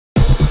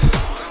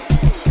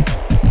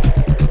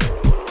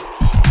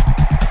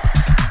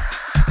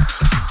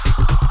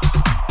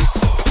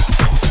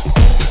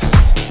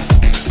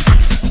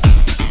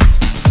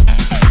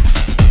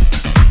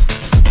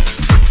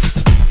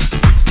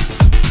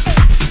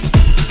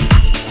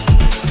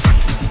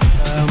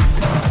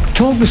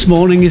this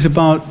morning is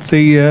about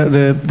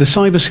the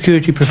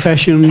cybersecurity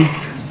profession,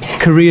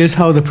 careers,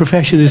 how the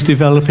profession is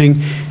developing.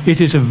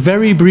 It is a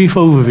very brief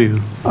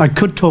overview. I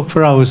could talk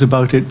for hours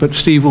about it, but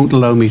Steve won't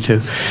allow me to.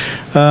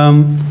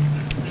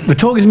 The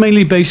talk is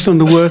mainly based on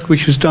the work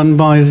which was done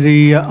by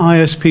the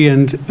IISP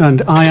and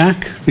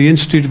IAAC, the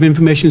Institute of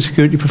Information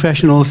Security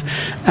Professionals,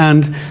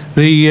 and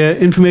the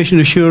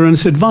Information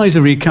Assurance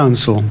Advisory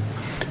Council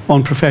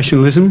on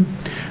professionalism.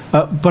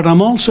 But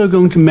I'm also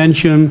going to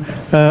mention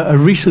a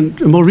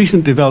more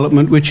recent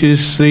development, which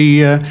is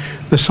the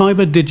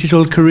Cyber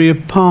Digital Career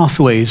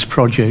Pathways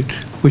project,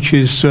 which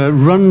is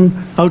run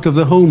out of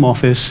the Home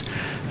Office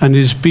and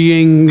is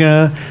being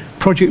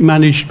project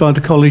managed by the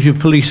College of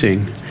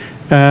Policing.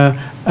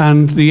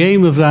 And the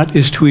aim of that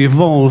is to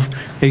evolve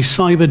a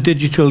cyber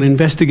digital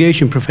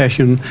investigation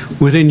profession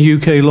within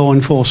UK law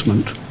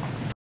enforcement.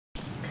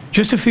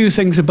 Just a few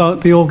things about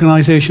the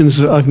organisations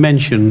that I've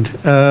mentioned.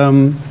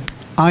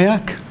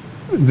 IAAC,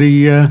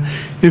 the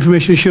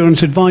Information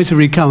Assurance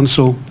Advisory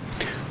Council,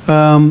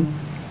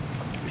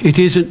 it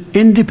is an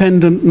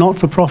independent,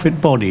 not-for-profit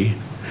body.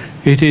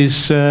 It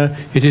is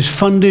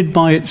funded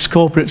by its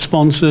corporate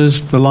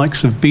sponsors, the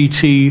likes of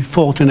BT,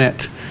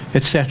 Fortinet,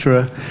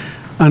 etc.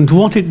 And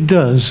what it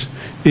does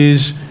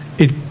is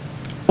it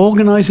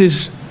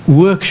organises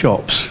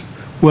workshops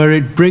where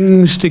it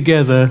brings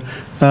together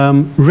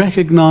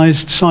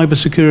recognised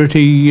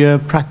cybersecurity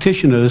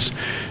practitioners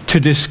to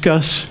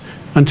discuss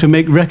and to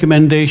make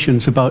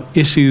recommendations about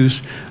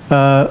issues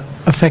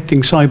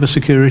affecting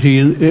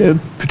cybersecurity,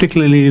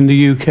 particularly in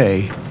the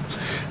UK.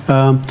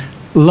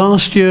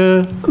 Last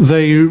year,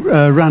 they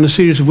ran a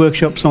series of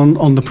workshops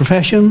on the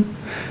profession.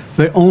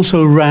 They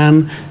also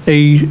ran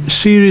a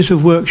series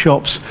of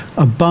workshops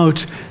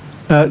about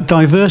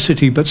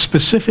diversity, but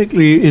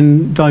specifically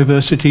in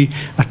diversity,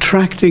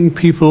 attracting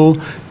people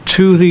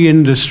to the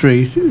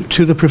industry,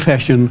 to the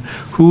profession,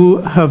 who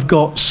have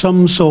got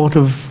some sort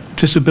of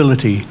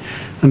disability.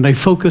 And they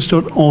focused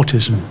on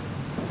autism.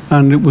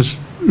 And it was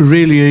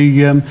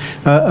really a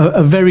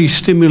very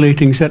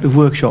stimulating set of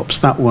workshops,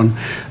 that one.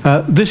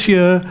 This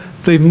year,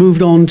 they've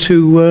moved on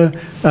to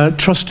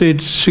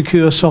trusted,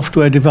 secure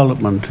software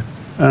development.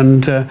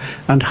 And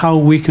how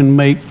we can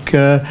make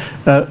the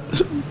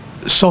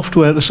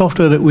software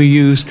that we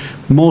use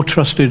more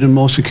trusted and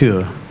more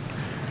secure.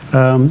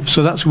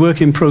 So that's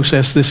work in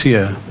process this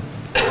year.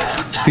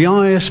 The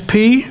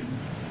ISP,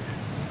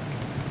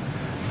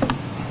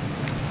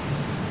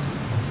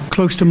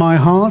 close to my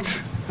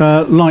heart.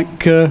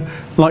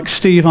 Like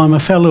Steve, I'm a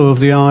fellow of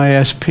the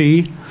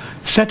IISP,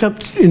 set up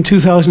in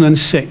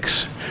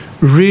 2006,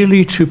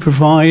 really to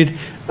provide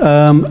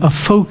a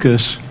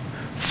focus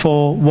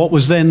for what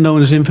was then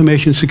known as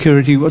information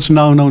security, what's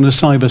now known as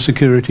cyber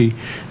security,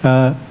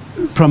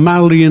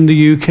 primarily in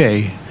the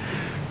UK,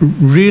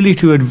 really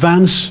to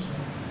advance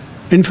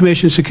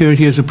information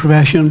security as a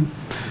profession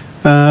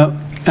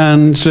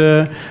and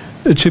to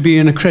be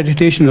an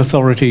accreditation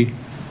authority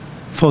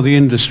for the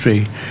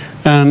industry.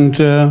 And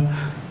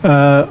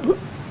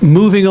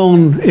moving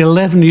on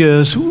 11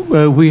 years,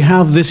 we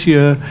have this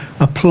year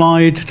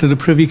applied to the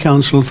Privy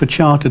Council for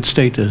chartered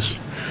status.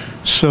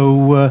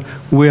 So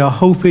we are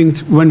hoping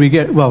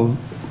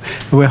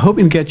we're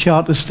hoping to get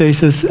charter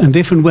status, and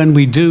if and when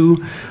we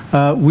do,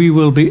 we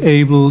will be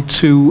able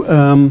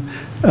to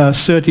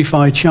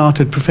certify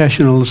chartered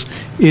professionals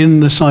in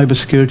the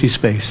cybersecurity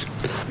space.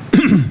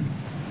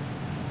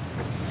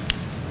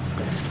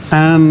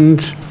 And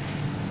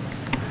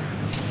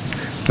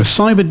the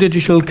Cyber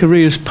Digital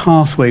Careers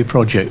Pathway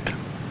project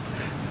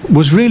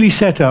was really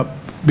set up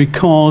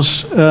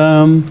because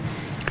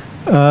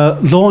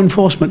law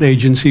enforcement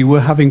agency were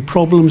having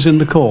problems in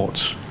the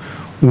courts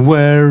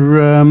where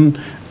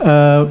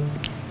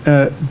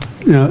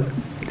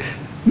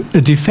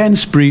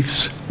defense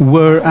briefs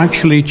were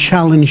actually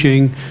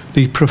challenging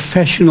the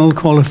professional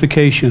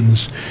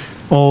qualifications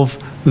of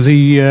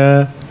the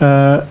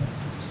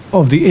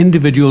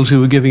individuals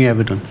who were giving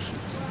evidence.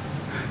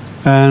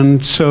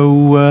 And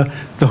so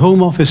the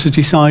Home Office has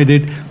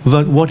decided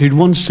that what it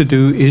wants to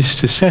do is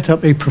to set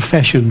up a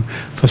profession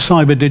for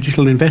cyber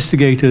digital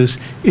investigators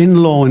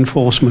in law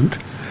enforcement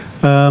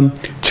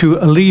to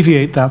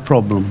alleviate that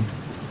problem.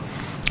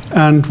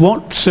 And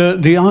what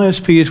the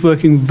ISP is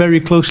working very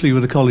closely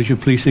with the College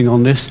of Policing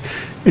on this.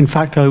 In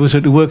fact, I was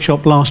at a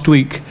workshop last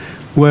week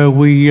where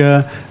we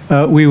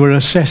were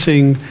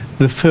assessing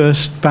the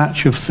first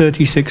batch of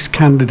 36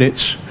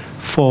 candidates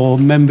for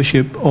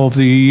membership of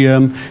the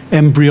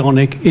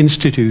Embryonic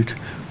Institute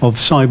of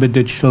Cyber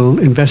Digital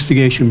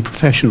Investigation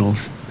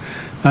Professionals.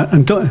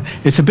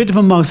 It's a bit of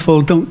a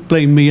mouthful. Don't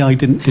blame me. I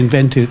didn't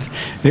invent it.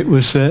 It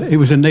was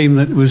a name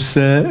that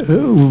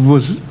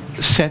was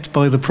set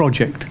by the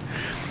project.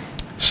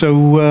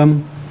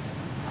 So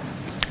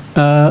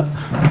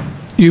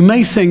you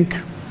may think,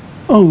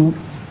 oh,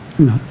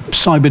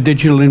 cyber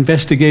digital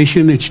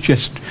investigation, it's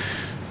just,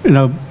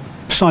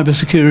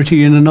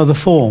 cybersecurity in another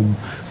form.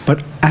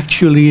 But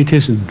actually it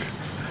isn't.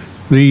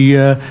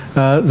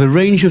 The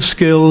range of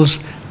skills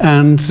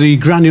and the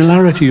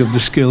granularity of the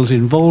skills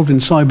involved in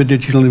cyber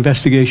digital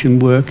investigation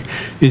work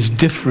is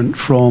different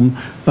from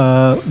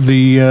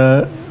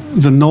the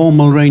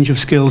normal range of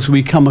skills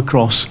we come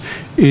across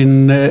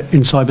in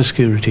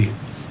cybersecurity.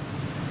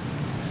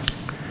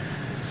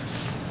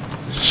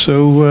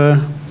 So,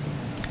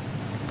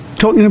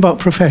 talking about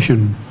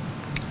profession,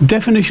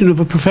 definition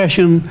of a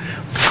profession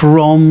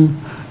from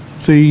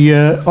the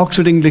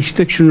Oxford English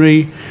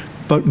Dictionary,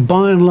 but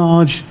by and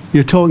large,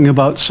 you're talking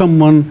about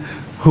someone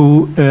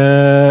who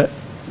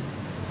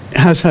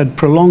has had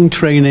prolonged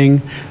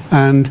training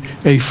and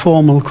a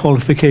formal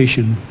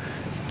qualification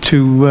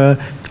to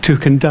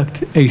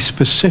conduct a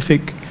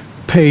specific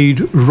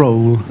paid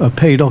role, a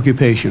paid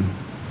occupation.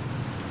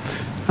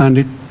 And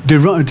it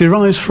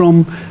derives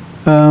from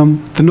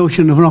the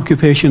notion of an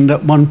occupation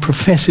that one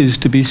professes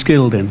to be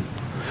skilled in.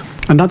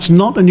 And that's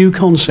not a new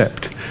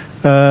concept.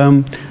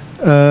 A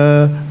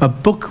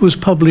book was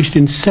published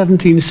in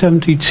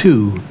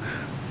 1772,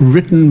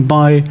 written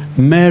by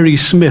Mary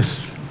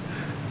Smith,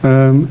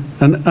 an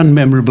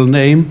unmemorable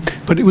name,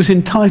 but it was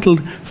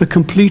entitled The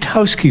Complete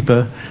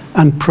Housekeeper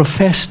and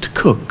Professed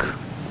Cook,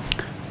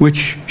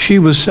 which she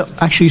was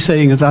actually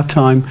saying at that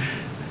time,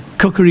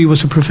 cookery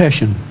was a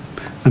profession.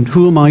 And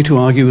who am I to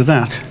argue with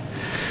that?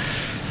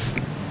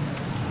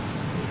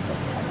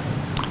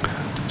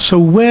 So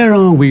where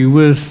are we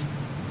with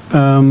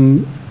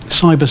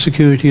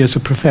cybersecurity as a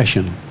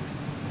profession?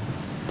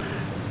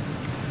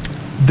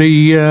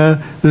 The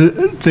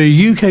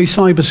UK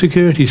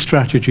cybersecurity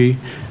strategy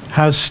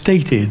has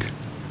stated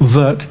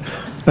that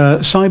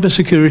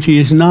cybersecurity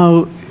is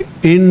now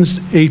in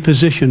a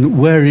position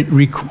where it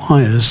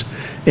requires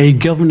a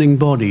governing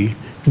body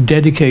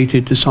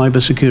dedicated to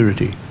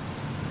cybersecurity.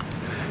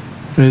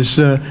 There's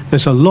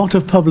a lot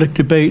of public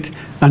debate,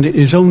 and it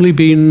has only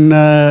been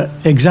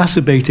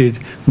exacerbated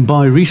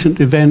by recent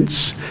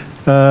events.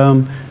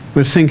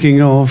 We're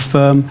thinking of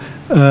the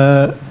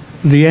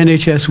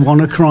NHS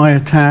WannaCry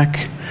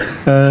attack,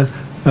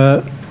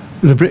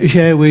 the British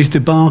Airways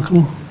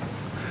debacle,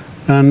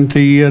 and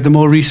the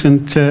more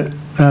recent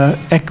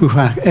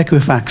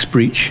Equifax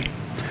breach.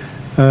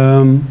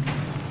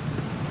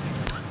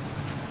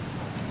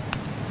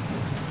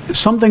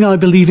 Something I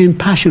believe in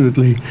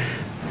passionately.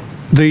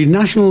 The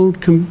National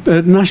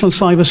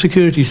Cyber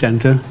Security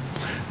Centre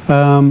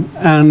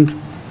and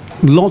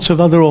lots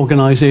of other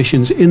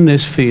organisations in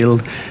this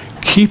field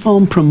keep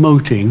on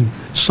promoting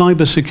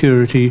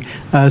cybersecurity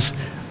as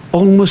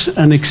almost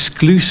an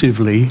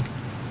exclusively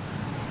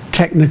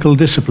technical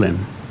discipline,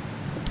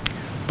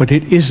 but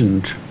it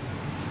isn't.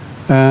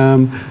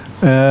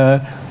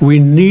 We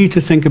need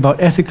to think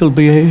about ethical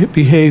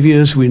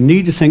behaviours, we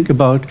need to think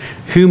about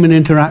human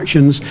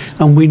interactions,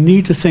 and we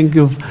need to think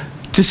of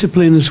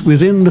disciplines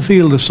within the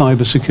field of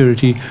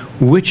cybersecurity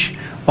which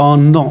are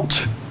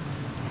not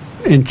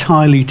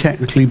entirely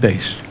technically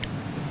based.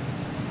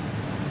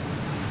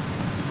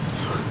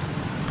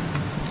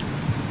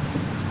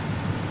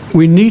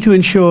 We need to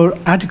ensure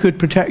adequate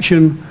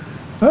protection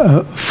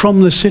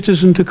from the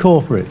citizen to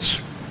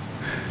corporates.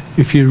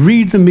 If you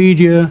read the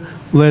media,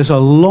 there's a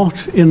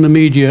lot in the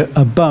media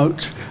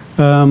about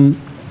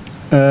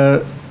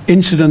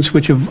incidents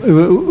which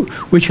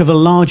have a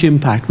large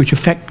impact, which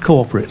affect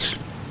corporates.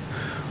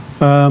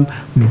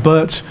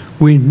 But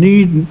we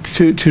need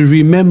to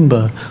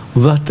remember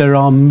that there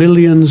are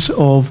millions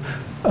of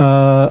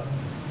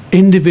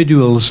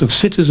individuals, of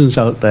citizens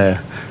out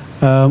there,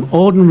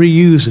 ordinary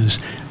users,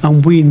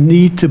 and we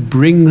need to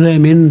bring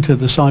them into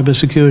the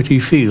cybersecurity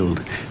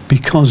field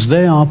because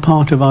they are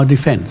part of our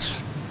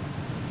defense.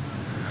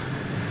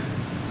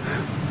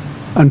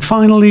 And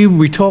finally,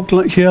 we talked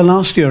here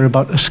last year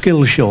about a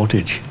skill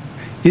shortage.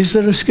 Is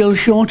there a skill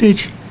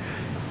shortage?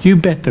 You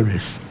bet there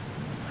is.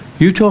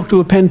 You talk to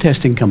a pen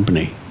testing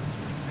company.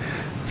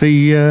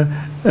 The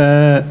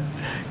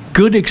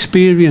good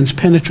experienced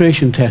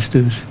penetration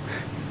testers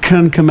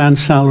can command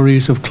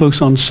salaries of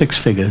close on 6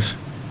 figures.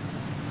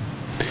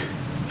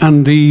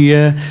 And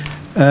the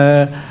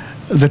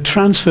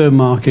transfer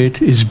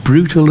market is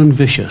brutal and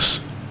vicious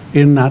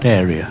in that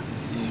area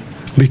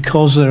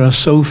because there are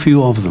so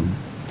few of them.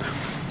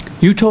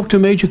 You talk to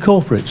major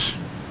corporates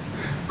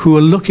who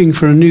are looking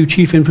for a new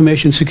chief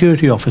information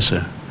security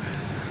officer.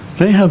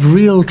 They have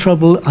real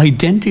trouble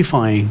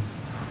identifying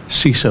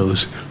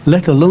CISOs,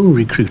 let alone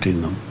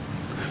recruiting them.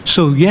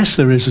 So yes,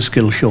 there is a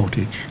skill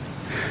shortage.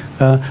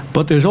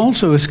 But there's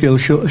also a skill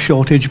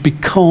shortage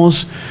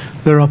because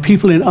there are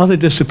people in other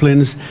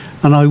disciplines,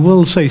 and I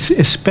will say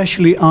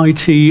especially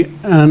IT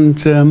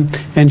and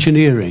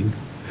engineering,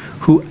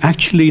 who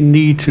actually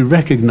need to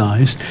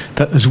recognize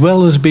that as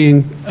well as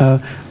being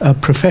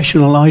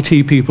professional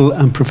IT people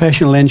and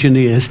professional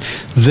engineers,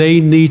 they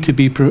need to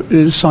be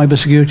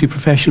cybersecurity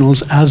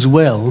professionals as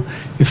well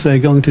if they're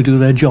going to do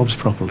their jobs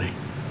properly.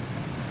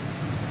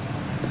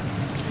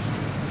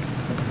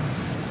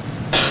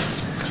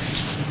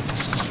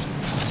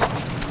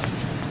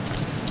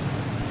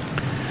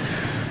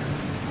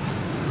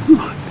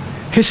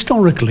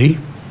 Historically,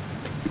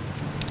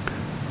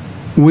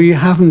 we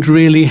haven't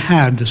really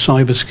had a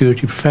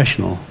cybersecurity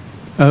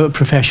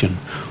profession.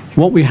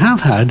 What we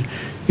have had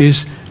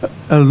is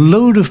a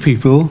load of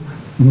people,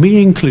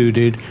 me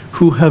included,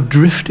 who have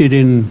drifted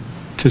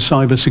into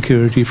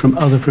cybersecurity from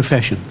other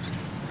professions.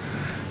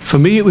 For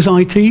me, it was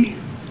IT.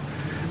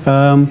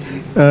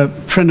 A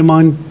friend of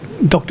mine,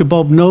 Dr.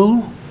 Bob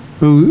Knoll,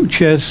 who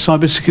chairs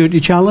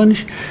Cybersecurity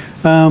Challenge,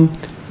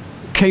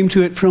 came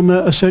to it from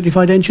a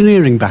certified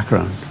engineering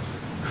background.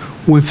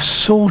 We've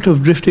sort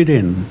of drifted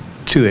in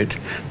to it.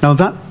 Now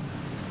that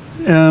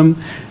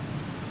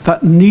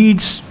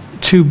needs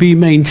to be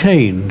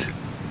maintained,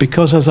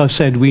 because, as I've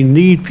said, we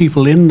need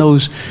people in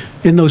those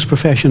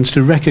professions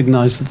to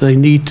recognize that they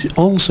need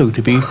also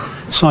to be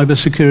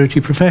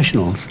cybersecurity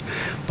professionals.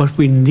 But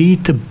we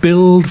need to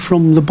build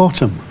from the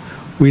bottom.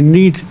 We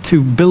need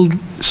to build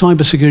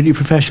cybersecurity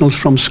professionals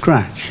from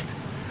scratch.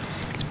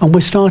 And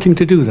we're starting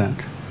to do that.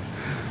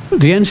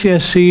 The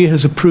NCSC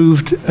has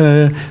approved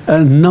a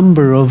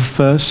number of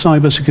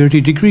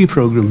cybersecurity degree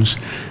programs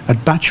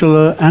at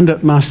bachelor and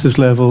at master's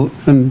level,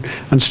 and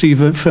Steve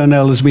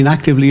Furnell has been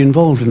actively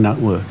involved in that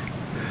work.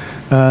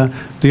 The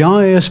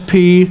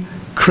IISP,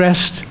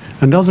 CREST,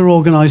 and other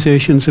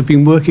organizations have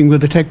been working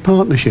with the Tech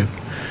Partnership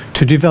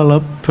to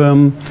develop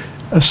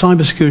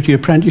cybersecurity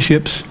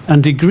apprenticeships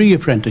and degree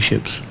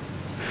apprenticeships.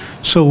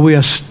 So we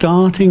are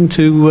starting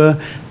to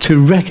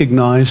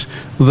recognize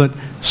that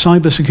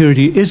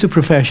cybersecurity is a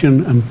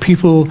profession, and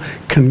people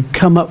can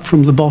come up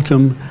from the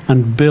bottom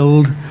and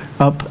build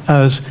up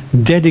as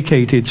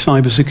dedicated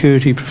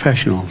cybersecurity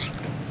professionals.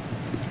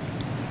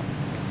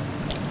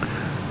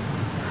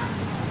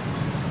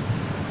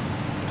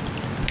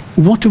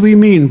 What do we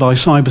mean by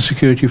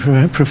cybersecurity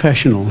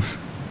professionals?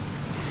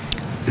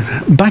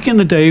 Back in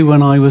the day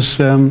when I was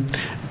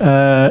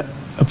a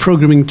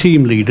programming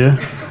team leader,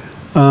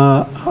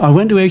 I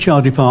went to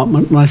HR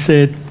department and I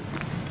said,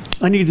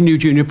 I need a new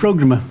junior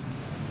programmer.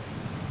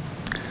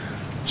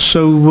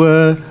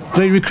 So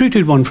they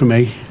recruited one for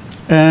me,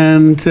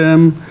 and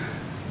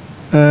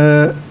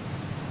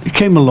he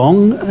came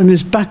along, and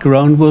his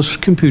background was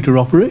computer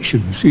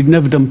operations. He'd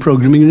never done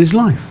programming in his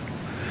life.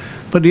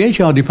 But the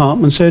HR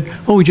department said,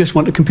 oh, we just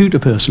want a computer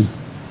person.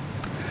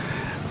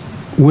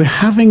 We're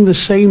having the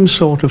same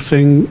sort of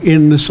thing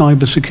in the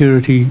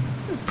cybersecurity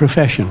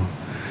profession.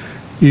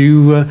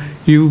 You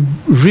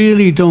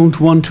really don't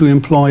want to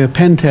employ a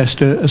pen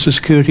tester as a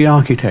security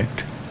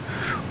architect,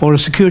 or a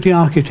security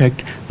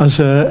architect as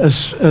a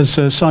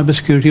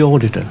cybersecurity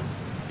auditor.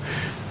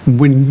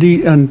 We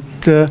need, and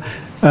the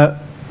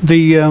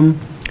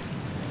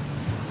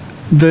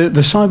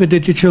Cyber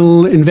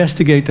Digital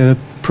Investigator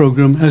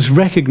program has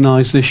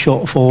recognized this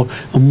shortfall,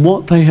 and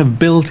what they have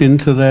built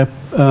into their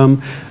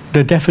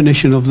the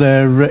definition of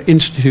their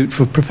Institute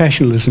for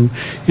Professionalism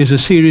is a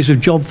series of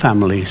job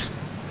families,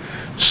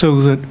 so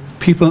that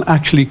people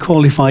actually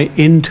qualify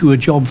into a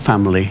job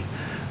family,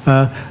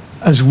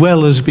 as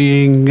well as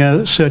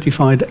being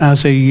certified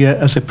as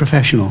a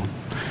professional.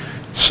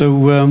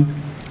 So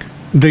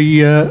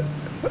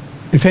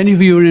if any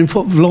of you are in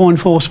law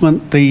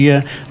enforcement,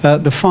 the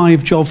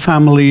 5 job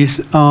families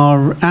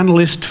are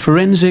analyst,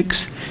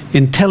 forensics,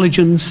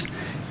 intelligence,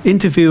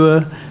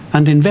 interviewer,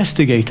 and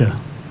investigator.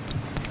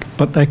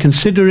 But they're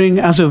considering,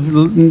 as of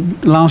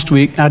last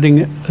week,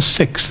 adding a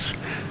 6th,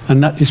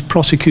 and that is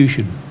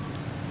prosecution,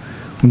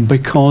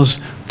 because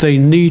they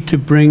need to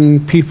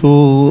bring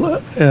people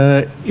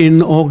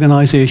in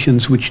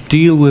organizations which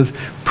deal with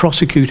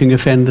prosecuting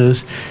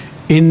offenders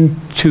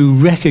into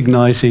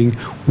recognizing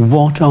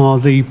what are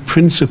the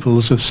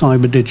principles of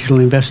cyber digital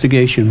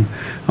investigation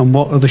and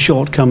what are the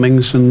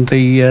shortcomings and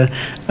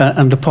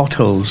the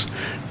potholes.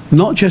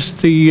 Not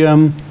just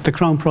the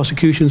Crown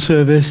Prosecution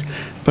Service,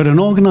 but an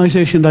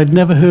organization I'd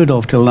never heard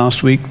of till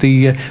last week,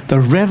 the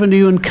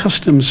Revenue and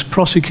Customs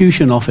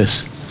Prosecution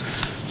Office.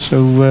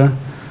 So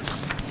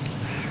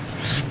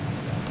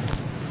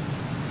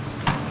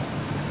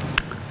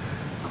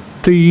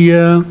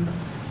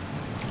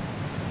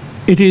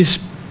it is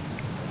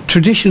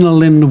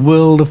traditional in the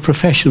world of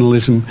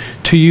professionalism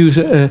to use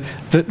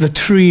the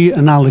tree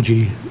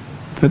analogy.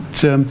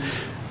 That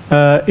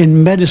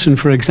in medicine,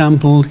 for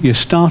example, you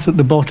start at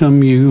the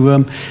bottom,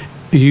 you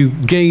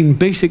gain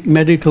basic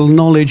medical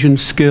knowledge and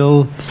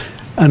skill,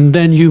 and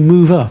then you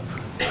move up.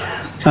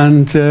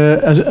 And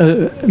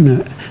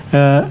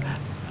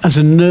as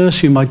a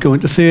nurse, you might go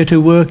into theatre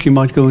work, you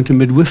might go into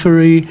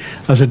midwifery.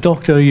 As a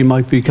doctor, you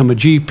might become a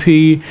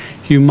GP,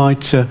 you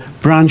might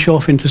branch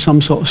off into some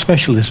sort of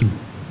specialism.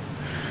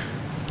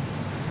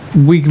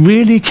 We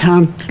really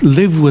can't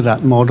live with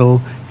that model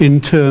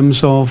in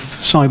terms of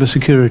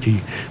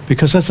cybersecurity,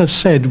 because, as I've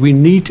said, we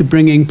need to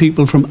bring in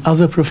people from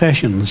other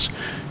professions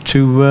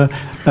to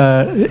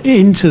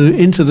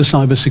into the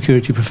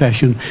cybersecurity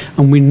profession,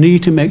 and we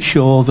need to make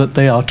sure that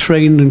they are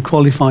trained and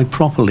qualified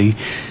properly,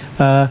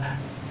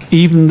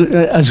 even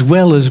as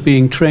well as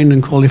being trained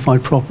and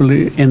qualified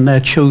properly in their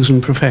chosen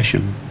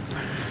profession.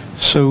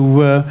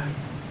 So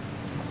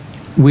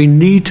we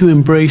need to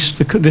embrace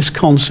this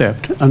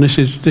concept, and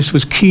this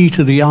was key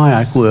to the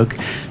IAAC work,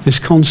 this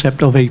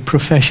concept of a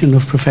profession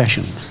of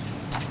professions.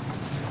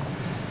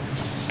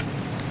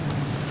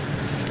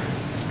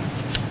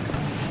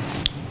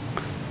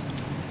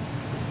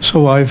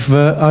 So I've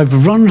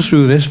run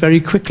through this very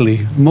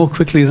quickly, more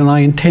quickly than I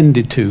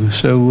intended to.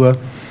 So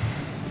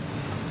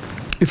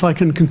if I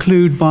can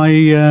conclude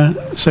by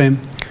saying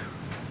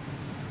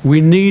we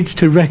need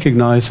to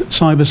recognize that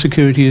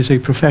cybersecurity is a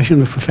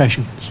profession of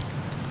professions.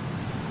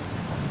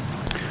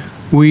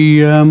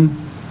 We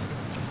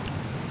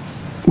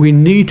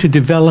need to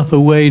develop a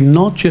way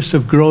not just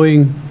of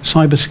growing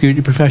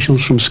cybersecurity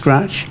professionals from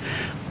scratch,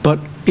 but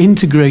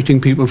integrating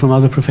people from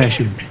other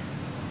professions.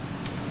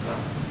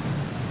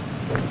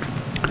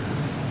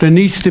 There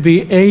needs to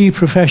be a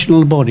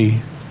professional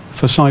body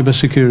for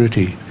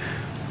cybersecurity.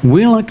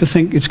 We like to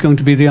think it's going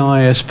to be the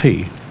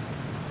IISP,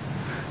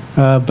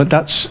 but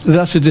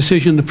that's a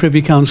decision the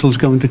Privy Council is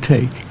going to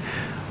take.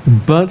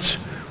 But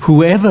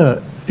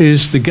whoever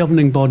is the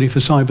governing body for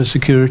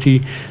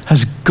cybersecurity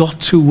has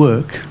got to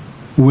work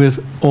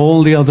with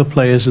all the other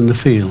players in the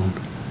field.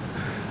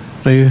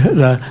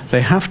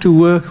 They have to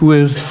work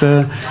with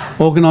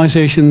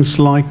organizations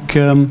like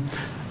the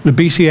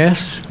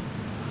BCS,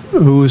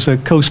 who is a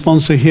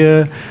co-sponsor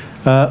here,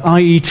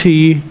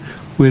 IET,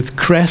 with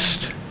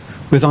CREST,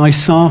 with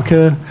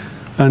ISACA,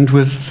 and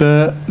with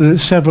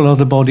several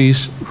other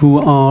bodies who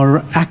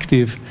are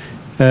active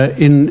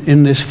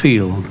in this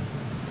field.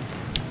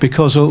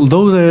 Because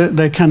although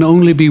there can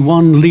only be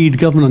one lead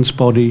governance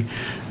body,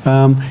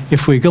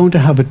 if we're going to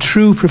have a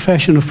true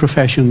profession of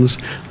professions,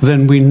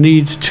 then we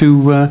need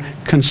to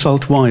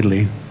consult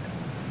widely.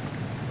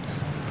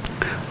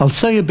 I'll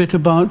say a bit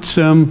about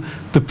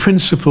the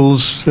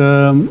principles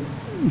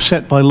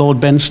set by Lord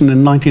Benson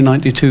in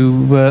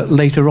 1992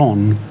 later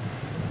on.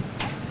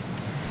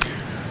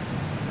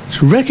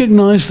 To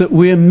recognize that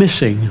we're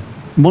missing,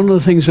 one of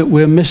the things that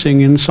we're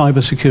missing in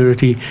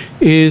cybersecurity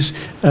is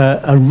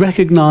a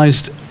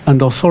recognized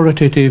and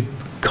authoritative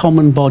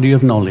common body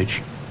of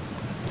knowledge.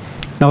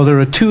 Now, there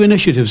are two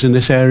initiatives in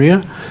this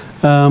area.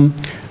 The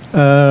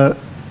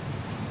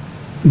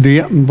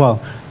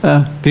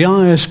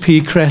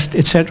IISP, CREST,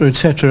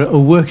 etc., are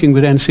working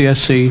with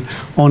NCSC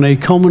on a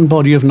common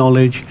body of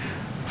knowledge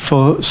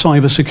for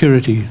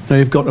cybersecurity.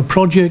 They've got a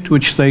project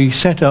which they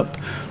set up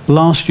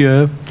last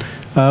year,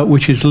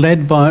 which is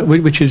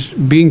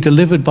being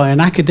delivered by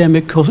an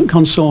academic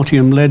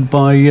consortium led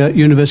by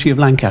University of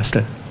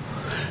Lancaster.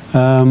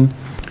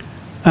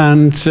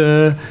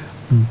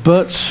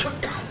 But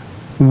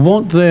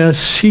what they're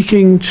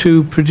seeking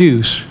to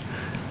produce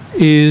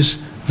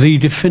is the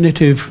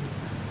definitive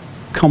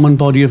common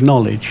body of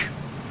knowledge,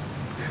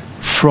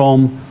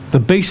 from the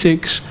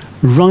basics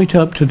right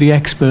up to the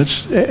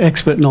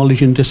expert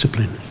knowledge in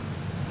disciplines.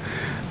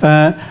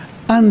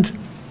 And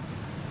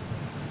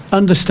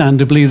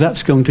understandably,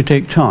 that's going to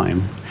take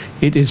time.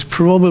 It is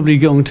probably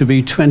going to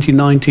be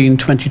 2019,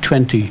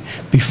 2020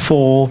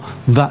 before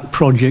that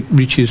project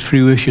reaches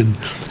fruition.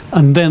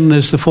 And then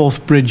there's the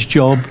fourth bridge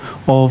job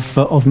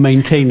of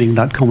maintaining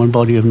that common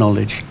body of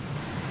knowledge.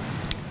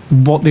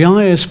 What the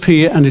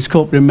ISP and its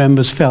corporate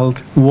members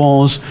felt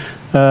was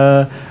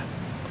that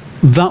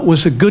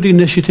was a good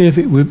initiative,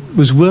 it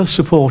was worth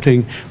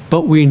supporting,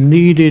 but we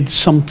needed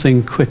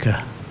something quicker.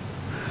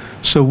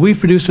 So we've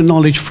produced a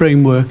knowledge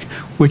framework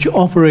which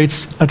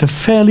operates at a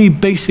fairly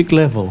basic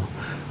level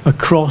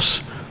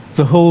across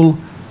the whole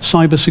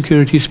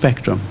cybersecurity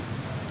spectrum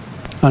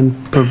and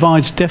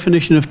provides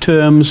definition of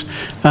terms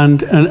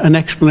and an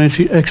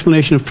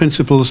explanation of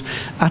principles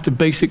at a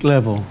basic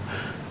level.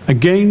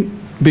 Again,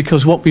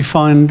 because what we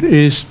find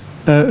is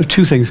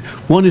two things.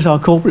 One is our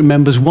corporate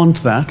members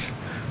want that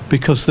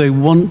because they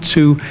want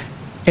to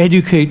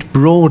educate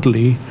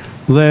broadly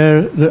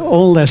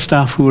all their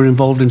staff who are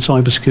involved in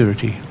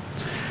cybersecurity.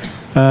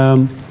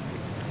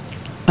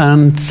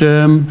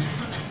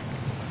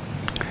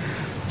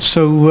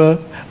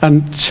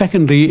 And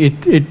secondly,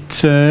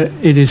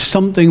 it is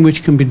something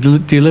which can be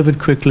delivered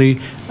quickly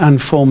and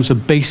forms a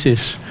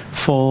basis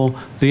for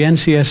the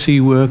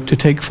NCSC work to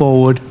take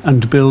forward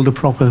and build a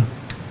proper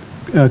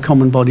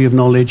common body of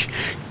knowledge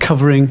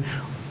covering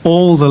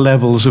all the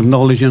levels of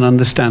knowledge and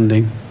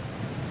understanding.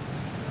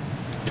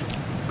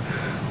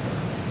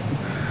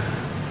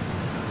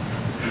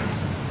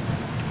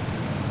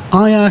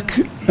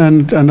 IAAC,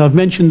 and I've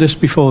mentioned this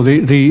before,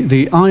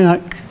 the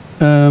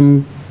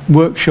IAAC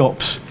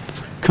workshops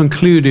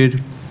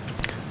concluded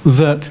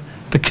that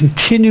the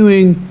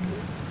continuing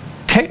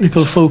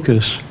technical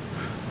focus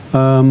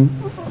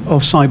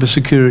of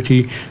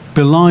cybersecurity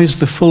belies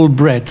the full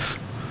breadth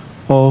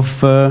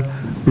of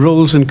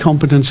roles and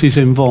competencies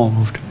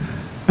involved,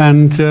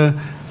 and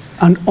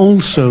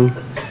also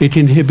it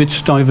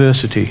inhibits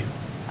diversity.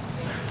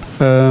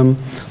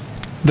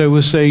 There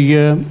was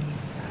a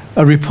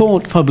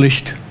report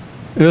published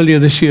earlier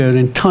this year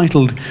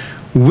entitled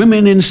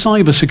 "Women in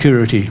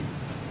Cybersecurity,"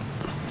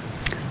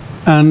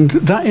 and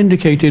that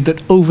indicated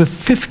that over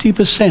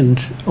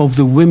 50% of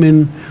the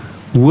women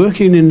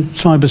working in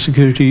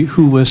cybersecurity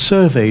who were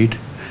surveyed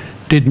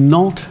did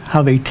not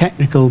have a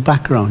technical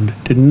background,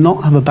 did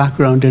not have a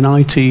background in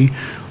IT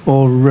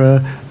or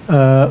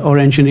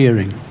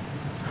engineering.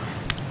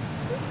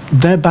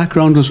 Their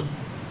background was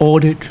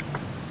audit,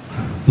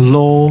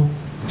 law,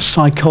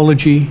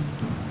 psychology,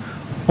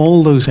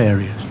 all those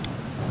areas.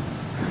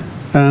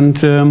 And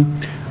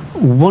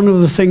one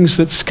of the things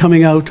that's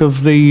coming out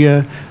of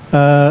the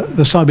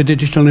cyber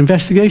digital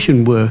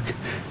investigation work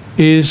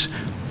is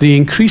the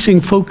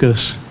increasing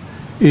focus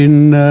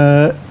in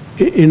the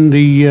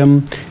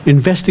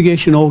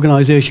investigation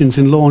organizations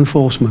in law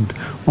enforcement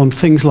on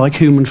things like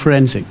human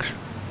forensics,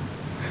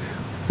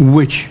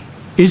 which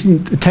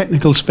isn't a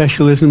technical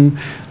specialism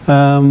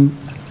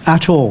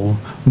at all,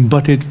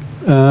 but it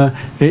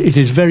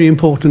is very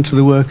important to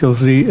the work of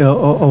the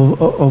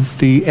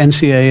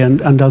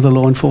NCA and other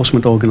law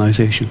enforcement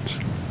organizations.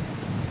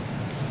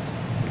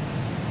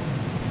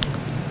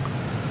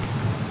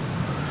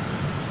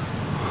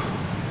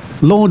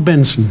 Lord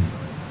Benson.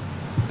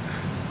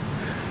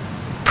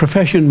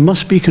 Profession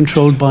must be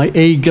controlled by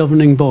a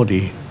governing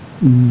body.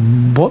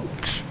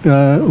 What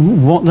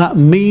that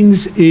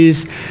means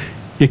is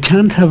you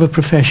can't have a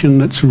profession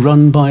that's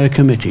run by a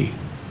committee.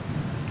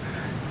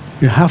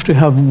 You have to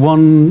have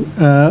one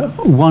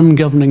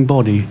governing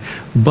body.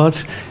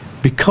 But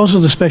because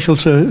of the special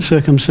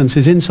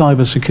circumstances in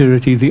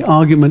cybersecurity, the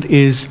argument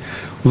is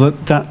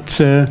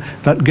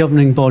that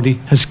governing body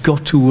has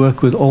got to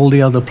work with all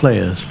the other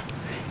players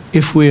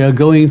if we are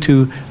going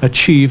to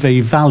achieve a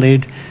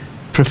valid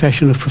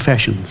profession of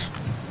professions.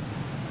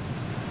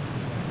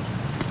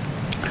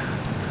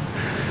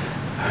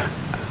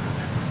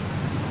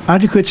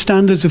 Adequate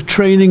standards of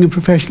training and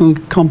professional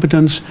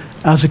competence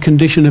as a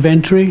condition of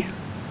entry,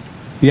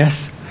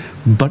 yes,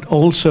 but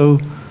also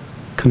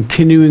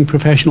continuing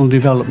professional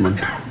development.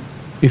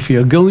 If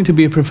you're going to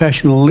be a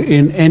professional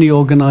in any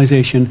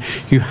organization,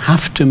 you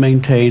have to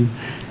maintain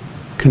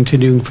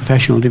continuing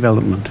professional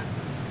development.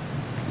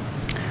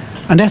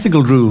 And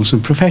ethical rules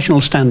and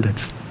professional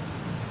standards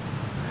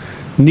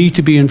need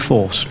to be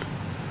enforced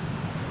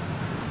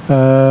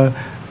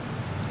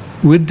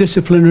with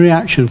disciplinary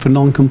action for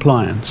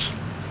non-compliance.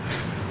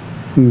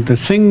 The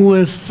thing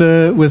with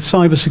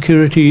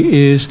cybersecurity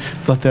is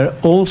that there are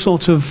all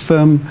sorts of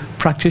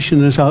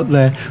practitioners out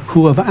there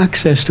who have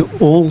access to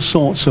all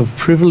sorts of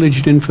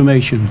privileged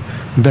information,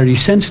 very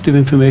sensitive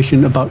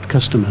information about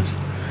customers.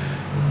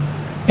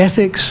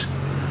 Ethics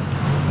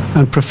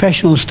and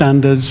professional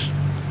standards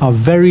are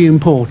very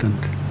important.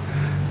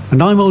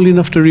 And I'm old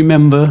enough to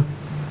remember,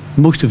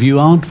 most of you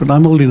aren't, but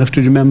I'm old enough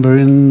to remember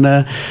in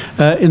the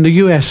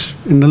US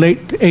in the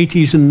late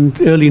 80s and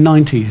early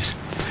 90s,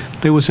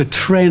 there was a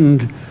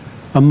trend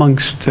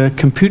amongst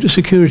computer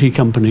security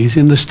companies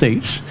in the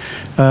States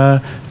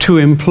to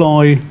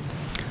employ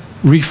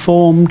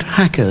reformed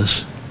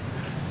hackers,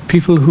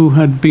 people who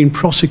had been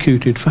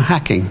prosecuted for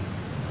hacking,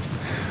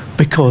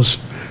 because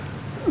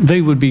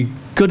they would be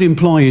good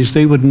employees,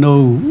 they would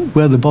know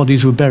where the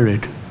bodies were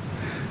buried.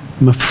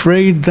 I'm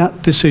afraid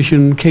that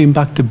decision came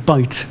back to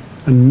bite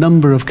a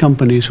number of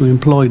companies who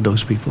employed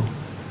those people.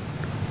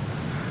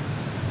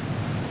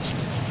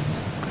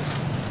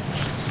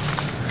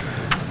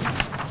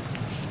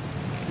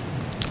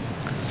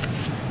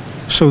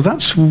 So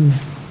that's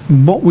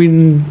what we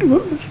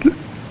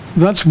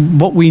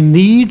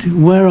need.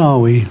 Where are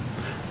we?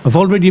 I've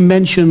already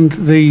mentioned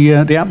the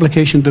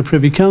application to the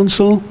Privy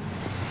Council.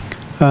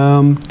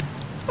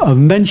 I've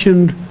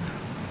mentioned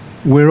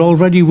we're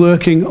already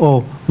working,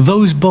 or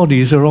those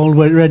bodies are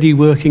already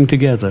working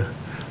together.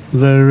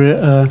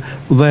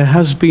 There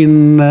has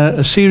been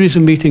a series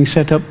of meetings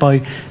set up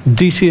by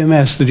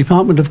DCMS, the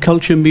Department of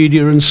Culture,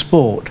 Media and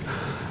Sport,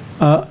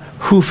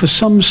 who for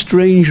some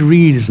strange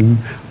reason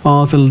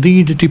are the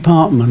lead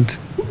department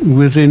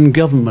within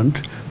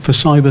government for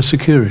cyber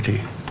security.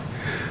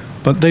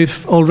 But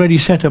they've already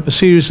set up a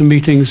series of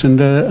meetings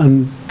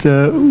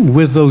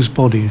with those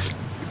bodies.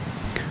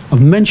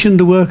 I've mentioned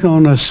the work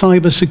on a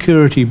cyber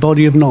security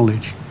body of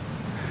knowledge.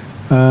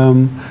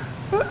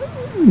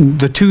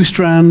 The two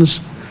strands,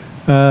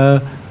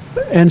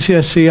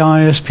 NCSC,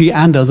 IISP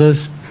and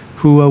others,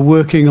 who are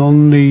working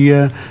on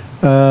the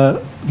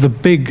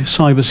big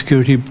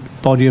cybersecurity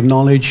body of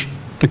knowledge,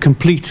 the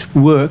complete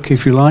work,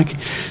 if you like,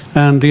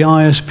 and the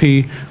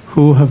ISP,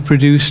 who have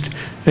produced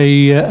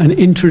an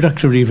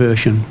introductory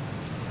version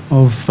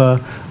of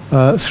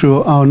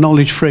through our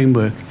knowledge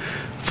framework.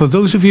 For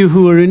those of you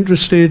who are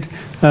interested,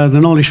 the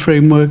knowledge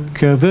framework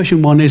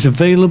version 1 is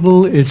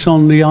available. It's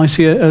on the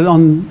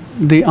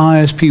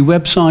ISP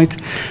website,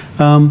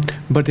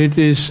 but it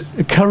is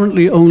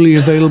currently only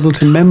available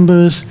to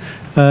members.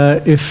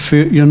 If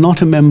you're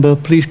not a member,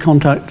 please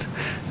contact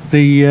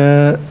the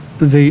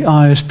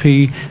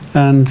ISP,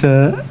 and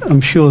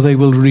I'm sure they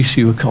will release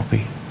you a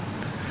copy.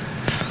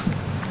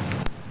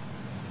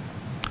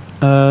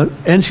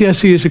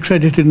 NCSC has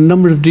accredited a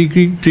number of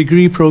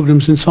degree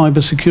programs in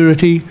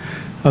cybersecurity.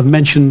 I've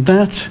mentioned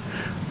that.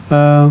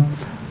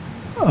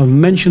 I've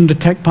mentioned the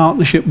tech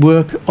partnership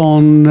work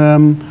on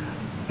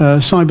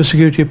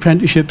cybersecurity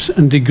apprenticeships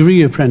and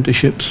degree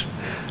apprenticeships.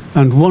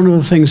 And one of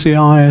the things the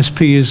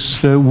ISP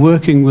is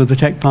working with the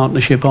tech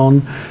partnership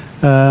on,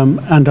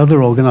 and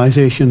other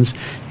organizations,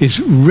 is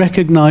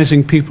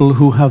recognizing people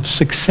who have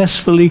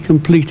successfully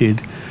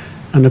completed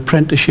an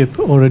apprenticeship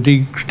or a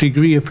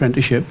degree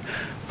apprenticeship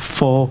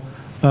for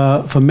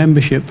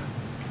membership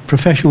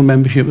professional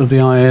membership of the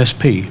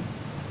IASP.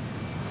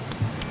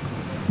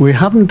 We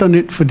haven't done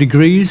it for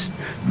degrees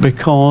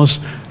because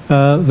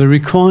the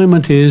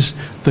requirement is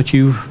that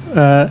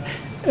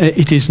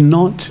it is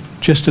not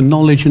just a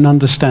knowledge and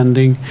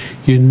understanding.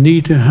 You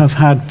need to have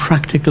had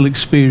practical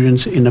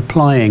experience in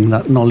applying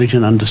that knowledge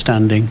and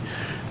understanding.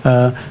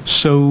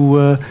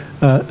 So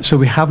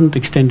we haven't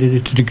extended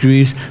it to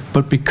degrees,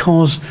 but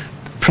because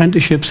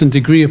apprenticeships and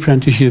degree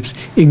apprenticeships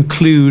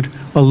include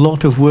a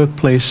lot of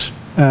workplace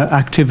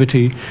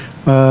activity,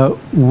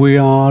 we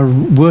are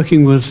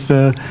working with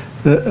the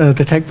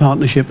Tech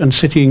Partnership and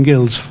City and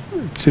Guilds,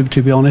 to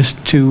be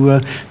honest,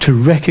 to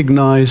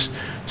recognise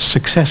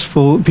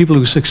people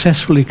who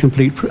successfully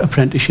complete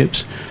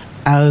apprenticeships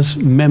as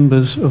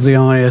members of the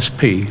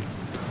IASP.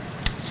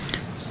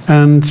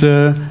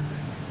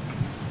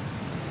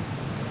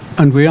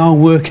 And we are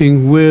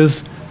working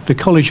with the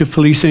College of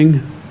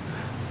Policing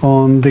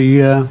on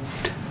the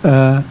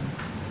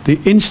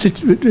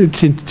institute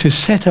to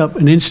set up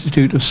an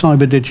institute of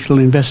cyber digital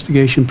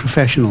investigation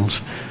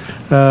professionals.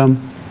 The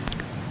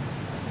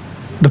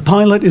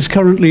pilot is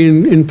currently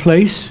in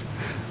place.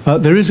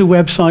 There is a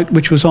website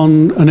which was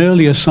on an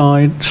earlier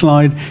slide.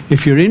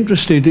 If you're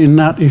interested in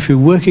that, if you're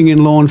working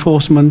in law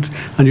enforcement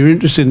and you're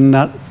interested in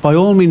that, by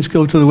all means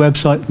go to the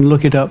website and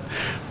look it up.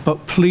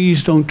 But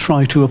please don't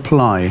try to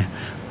apply,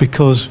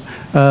 because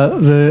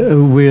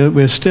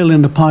we're still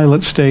in the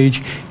pilot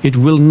stage. It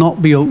will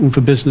not be open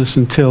for business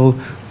until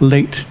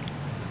late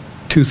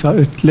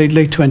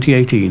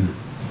 2018.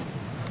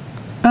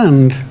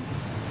 And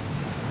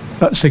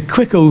that's a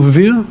quick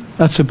overview.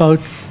 That's about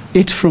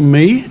it from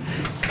me.